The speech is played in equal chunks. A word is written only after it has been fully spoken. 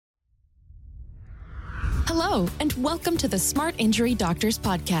Hello, and welcome to the Smart Injury Doctors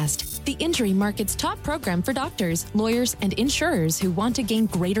Podcast, the injury market's top program for doctors, lawyers, and insurers who want to gain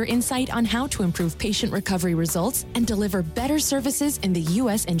greater insight on how to improve patient recovery results and deliver better services in the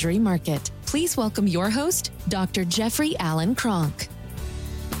U.S. injury market. Please welcome your host, Dr. Jeffrey Allen Kronk.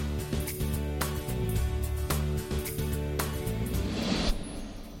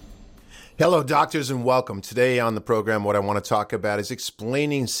 Hello, doctors, and welcome. Today on the program, what I want to talk about is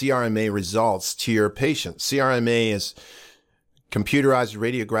explaining CRMA results to your patient. CRMA is computerized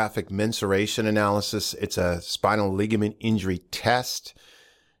radiographic mensuration analysis. It's a spinal ligament injury test.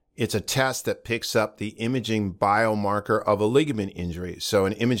 It's a test that picks up the imaging biomarker of a ligament injury. So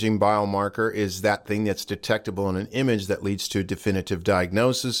an imaging biomarker is that thing that's detectable in an image that leads to definitive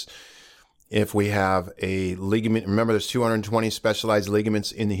diagnosis. If we have a ligament, remember there's 220 specialized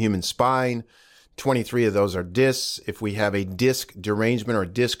ligaments in the human spine. 23 of those are discs. If we have a disc derangement or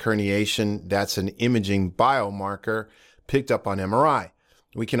disc herniation, that's an imaging biomarker picked up on MRI.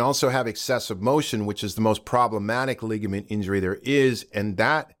 We can also have excessive motion, which is the most problematic ligament injury there is, and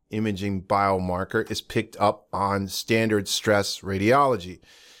that imaging biomarker is picked up on standard stress radiology.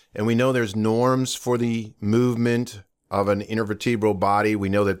 And we know there's norms for the movement of an intervertebral body. We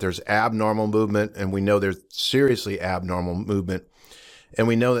know that there's abnormal movement, and we know there's seriously abnormal movement. And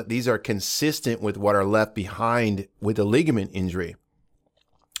we know that these are consistent with what are left behind with a ligament injury.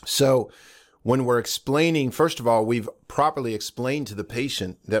 So when we're explaining, first of all, we've properly explained to the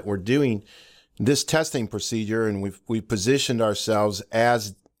patient that we're doing this testing procedure, and we've positioned ourselves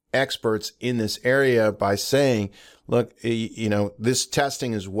as experts in this area by saying, look, this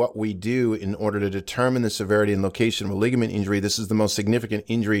testing is what we do in order to determine the severity and location of a ligament injury. This is the most significant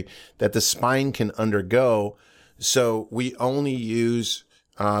injury that the spine can undergo. So we only use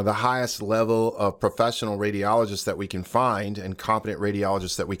the highest level of professional radiologists that we can find and competent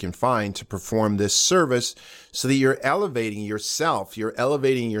radiologists that we can find to perform this service so that you're elevating yourself, you're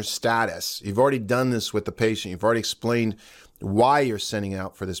elevating your status. You've already done this with the patient. You've already explained why you're sending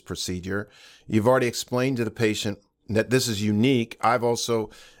out for this procedure. You've already explained to the patient that this is unique. I've also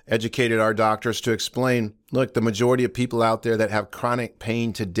educated our doctors to explain, look, the majority of people out there that have chronic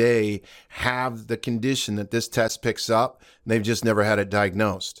pain today have the condition that this test picks up. They've just never had it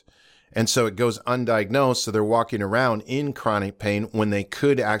diagnosed. And so it goes undiagnosed, so they're walking around in chronic pain when they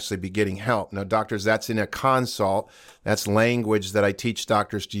could actually be getting help. Now, doctors, that's in a consult. That's language that I teach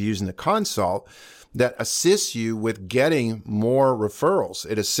doctors to use in the consult that assists you with getting more referrals.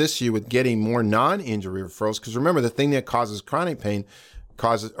 It assists you with getting more non-injury referrals. Because remember, the thing that causes chronic pain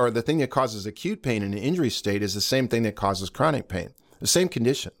the thing that causes acute pain in an injury state is the same thing that causes chronic pain, the same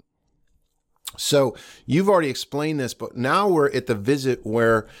condition. So you've already explained this, but now we're at the visit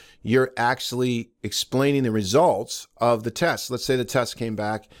where you're actually explaining the results of the test. Let's say the test came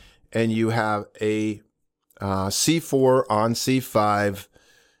back and you have a C4 on C5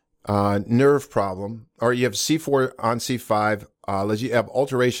 nerve problem, or you have C4 on C5, you have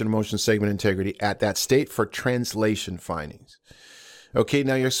alteration of motion segment integrity at that state for translation findings. Okay,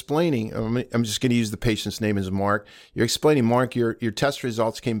 now you're explaining, I'm just going to use the patient's name as Mark. You're explaining, Mark, your test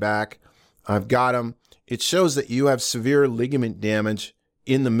results came back. I've got them. It shows that you have severe ligament damage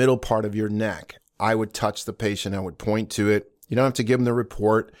in the middle part of your neck. I would touch the patient. I would point to it. You don't have to give them the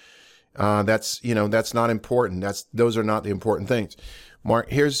report. That's not important. Those are not the important things.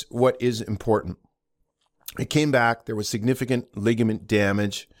 Mark, here's what is important. It came back. There was significant ligament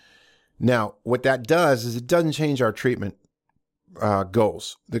damage. Now, what that does is it doesn't change our treatment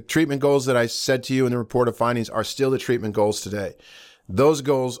goals. The treatment goals that I said to you in the report of findings are still the treatment goals today. Those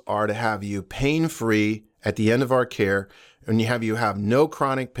goals are to have you pain-free at the end of our care, and you have no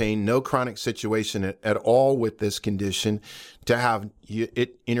chronic pain, no chronic situation at all with this condition, to have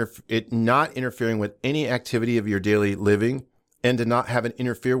it not interfering with any activity of your daily living, and to not have it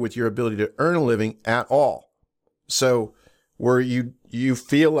interfere with your ability to earn a living at all. So where you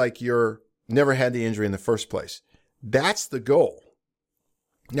feel like you're never had the injury in the first place. That's the goal.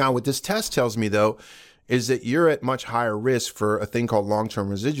 Now, what this test tells me, though, is that you're at much higher risk for a thing called long-term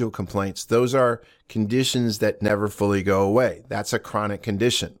residual complaints. Those are conditions that never fully go away. That's a chronic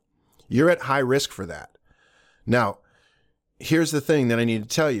condition. You're at high risk for that. Now, here's the thing that I need to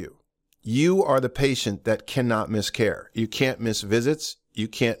tell you. You are the patient that cannot miss care. You can't miss visits. You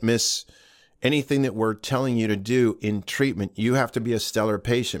can't miss anything that we're telling you to do in treatment. You have to be a stellar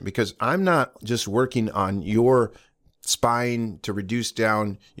patient, because I'm not just working on your spine to reduce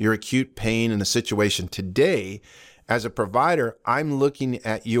down your acute pain in the situation today. As a provider, I'm looking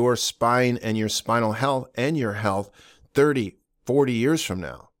at your spine and your spinal health and your health 30, 40 years from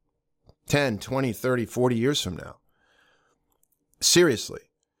now, 10, 20, 30, 40 years from now. Seriously.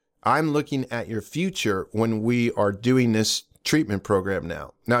 I'm looking at your future when we are doing this treatment program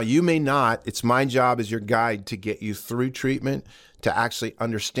now. Now, you may not. It's my job as your guide to get you through treatment, to actually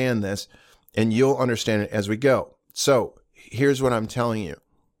understand this, and you'll understand it as we go. So here's what I'm telling you.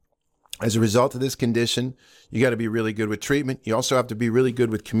 As a result of this condition, you got to be really good with treatment. You also have to be really good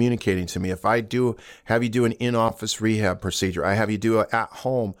with communicating to me. If I have you do an in-office rehab procedure, I have you do an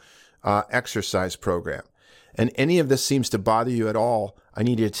at-home exercise program, and any of this seems to bother you at all, I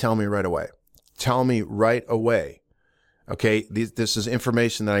need you to tell me right away. Tell me right away. Okay, this is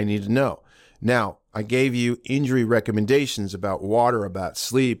information that I need to know. Now, I gave you injury recommendations about water, about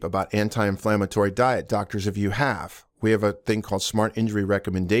sleep, about anti-inflammatory diet. Doctors, if you have, we have a thing called SMART injury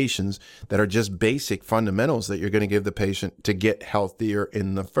recommendations that are just basic fundamentals that you're going to give the patient to get healthier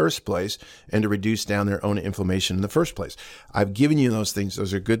in the first place and to reduce down their own inflammation in the first place. I've given you those things.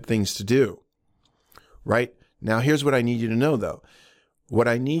 Those are good things to do, right? Now, here's what I need you to know, though. What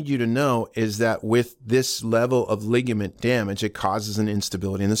I need you to know is that with this level of ligament damage, it causes an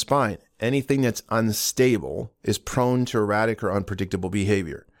instability in the spine. Anything that's unstable is prone to erratic or unpredictable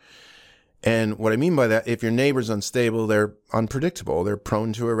behavior. And what I mean by that, if your neighbor's unstable, they're unpredictable. They're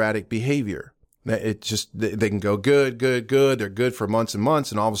prone to erratic behavior. They can go good. They're good for months and months,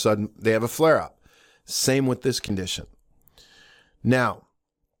 and all of a sudden they have a flare-up. Same with this condition. Now,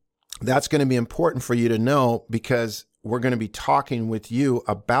 that's going to be important for you to know, because we're going to be talking with you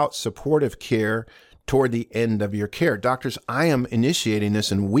about supportive care toward the end of your care. Doctors, I am initiating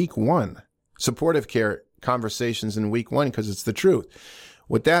this in week 1, supportive care conversations in week 1, because it's the truth.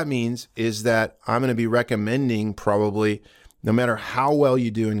 What that means is that I'm going to be recommending, probably, no matter how well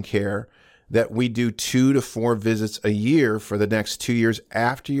you do in care, that we do 2 to 4 visits a year for the next 2 years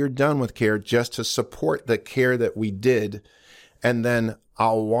after you're done with care, just to support the care that we did. And then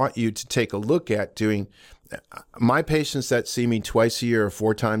I'll want you to take a look at doing my patients that see me twice a year or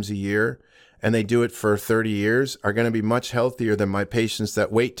 4 times a year, and they do it for 30 years, are going to be much healthier than my patients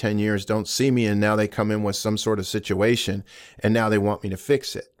that wait 10 years, don't see me, and now they come in with some sort of situation, and now they want me to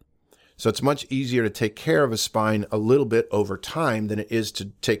fix it. So it's much easier to take care of a spine a little bit over time than it is to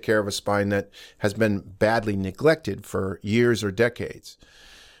take care of a spine that has been badly neglected for years or decades.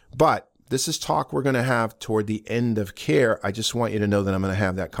 But this is talk we're going to have toward the end of care. I just want you to know that I'm going to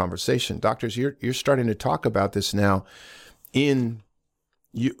have that conversation. Doctors, you're starting to talk about this now in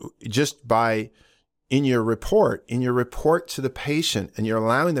your report to the patient, and you're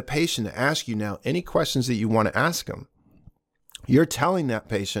allowing the patient to ask you now any questions that you want to ask them. You're telling that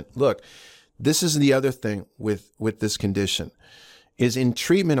patient, look, this is the other thing with this condition, is in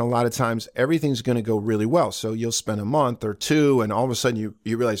treatment, a lot of times everything's going to go really well. So you'll spend a month or 2, and all of a sudden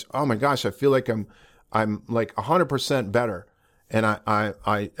you realize, oh my gosh, I feel like I'm like 100% better, and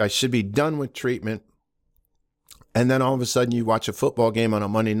I should be done with treatment. And then all of a sudden you watch a football game on a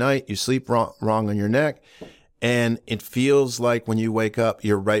Monday night, you sleep wrong on your neck, and it feels like when you wake up,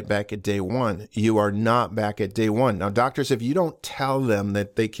 you're right back at day 1. You are not back at day 1. Now, doctors, if you don't tell them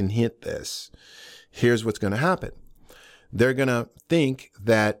that they can hit this, here's what's going to happen. They're going to think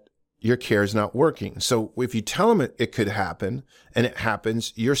that your care is not working. So if you tell them it could happen, and it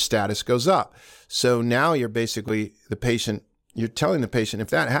happens, your status goes up. So now you're basically you're telling the patient, if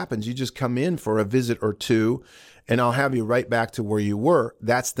that happens, you just come in for a visit or 2, and I'll have you right back to where you were.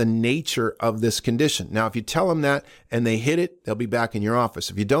 That's the nature of this condition. Now, if you tell them that and they hit it, they'll be back in your office.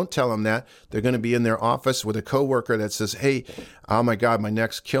 If you don't tell them that, they're going to be in their office with a coworker that says, hey, oh my God, my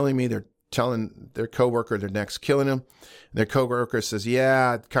neck's killing me. They're telling their coworker their neck's killing them. Their coworker says,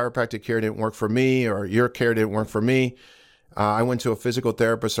 yeah, chiropractic care didn't work for me, or your care didn't work for me. I went to a physical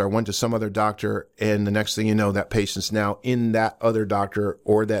therapist, or I went to some other doctor, and the next thing you know, that patient's now in that other doctor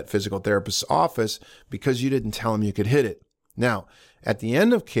or that physical therapist's office because you didn't tell him you could hit it. Now, at the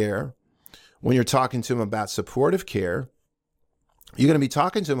end of care, when you're talking to them about supportive care, you're going to be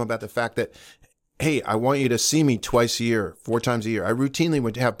talking to them about the fact that, hey, I want you to see me twice a year, 4 times a year. I routinely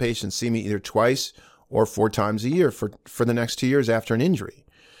would have patients see me either twice or 4 times a year for the next 2 years after an injury,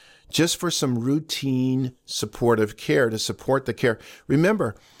 just for some routine supportive care to support the care.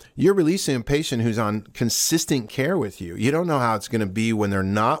 Remember, you're releasing a patient who's on consistent care with you. You don't know how it's going to be when they're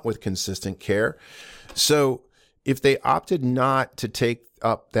not with consistent care. So if they opted not to take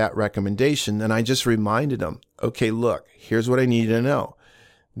up that recommendation, then I just reminded them, okay, look, here's what I need you to know.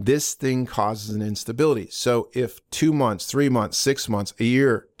 This thing causes an instability. So if 2 months, 3 months, 6 months, a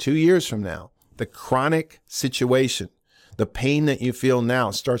year, 2 years from now, the chronic situation, the pain that you feel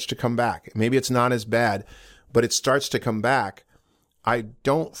now starts to come back. Maybe it's not as bad, but it starts to come back. I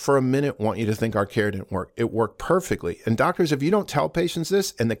don't for a minute want you to think our care didn't work. It worked perfectly. And doctors, if you don't tell patients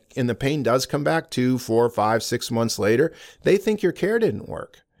this and the pain does come back 2, 4, 5, 6 months later, they think your care didn't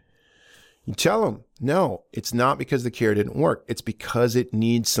work. You tell them, no, it's not because the care didn't work. It's because it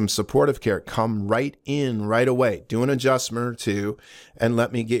needs some supportive care. Come right in right away. Do an adjustment or two and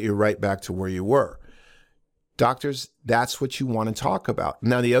let me get you right back to where you were. Doctors, that's what you want to talk about.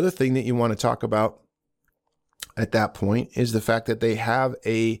 Now, the other thing that you want to talk about at that point is the fact that they have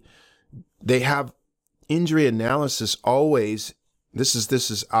injury analysis always. This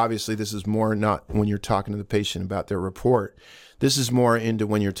is more not when you're talking to the patient about their report. This is more into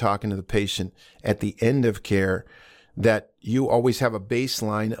when you're talking to the patient at the end of care, that you always have a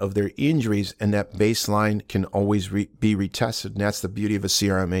baseline of their injuries, and that baseline can always be retested. And that's the beauty of a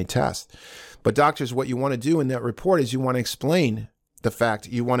CRMA test. But doctors, what you want to do in that report is you want to explain the fact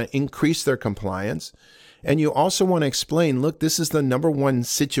you want to increase their compliance. And you also want to explain, look, this is the number one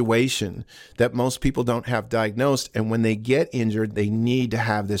situation that most people don't have diagnosed. And when they get injured, they need to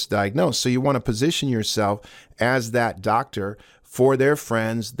have this diagnosed. So you want to position yourself as that doctor for their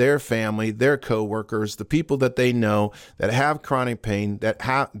friends, their family, their coworkers, the people that they know that have chronic pain, that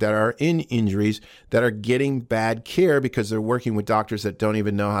are in injuries, that are getting bad care because they're working with doctors that don't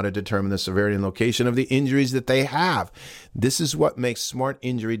even know how to determine the severity and location of the injuries that they have. This is what makes smart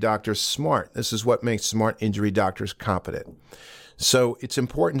injury doctors smart. This is what makes smart injury doctors competent. So it's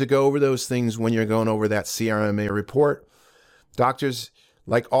important to go over those things when you're going over that CRMA report. Doctors,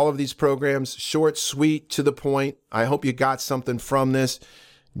 like all of these programs, short, sweet, to the point. I hope you got something from this.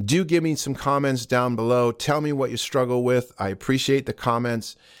 Do give me some comments down below. Tell me what you struggle with. I appreciate the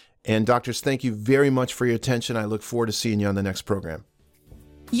comments. And doctors, thank you very much for your attention. I look forward to seeing you on the next program.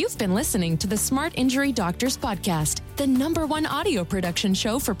 You've been listening to the Smart Injury Doctors Podcast, the #1 audio production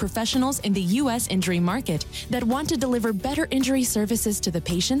show for professionals in the U.S. injury market that want to deliver better injury services to the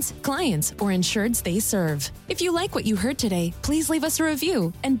patients, clients, or insureds they serve. If you like what you heard today, please leave us a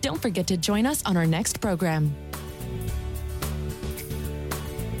review and don't forget to join us on our next program.